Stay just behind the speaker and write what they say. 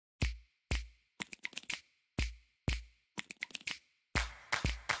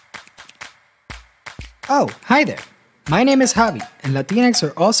Oh, hi there. My name is Javi, and Latinx,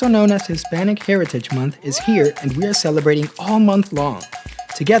 or also known as Hispanic Heritage Month, is here, and we are celebrating all month long.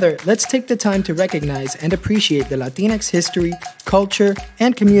 Together, let's take the time to recognize and appreciate the Latinx history, culture,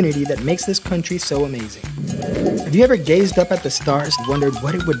 and community that makes this country so amazing. Have you ever gazed up at the stars and wondered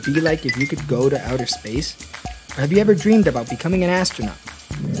what it would be like if you could go to outer space? Or have you ever dreamed about becoming an astronaut?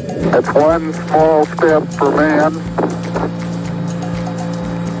 It's one small step for man,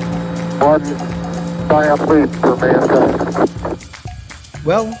 one giant leap for mankind.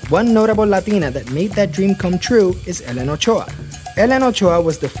 Well, one notable Latina that made that dream come true is Ellen Ochoa. Ellen Ochoa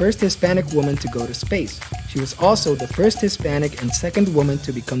was the first Hispanic woman to go to space. She was also the first Hispanic and second woman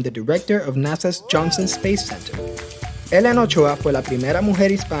to become the director of NASA's Johnson Space Center. Ellen Ochoa fue la primera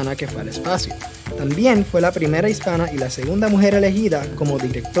mujer hispana que fue al espacio. También fue la primera hispana y la segunda mujer elegida como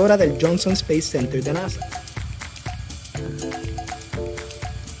directora del Johnson Space Center de NASA.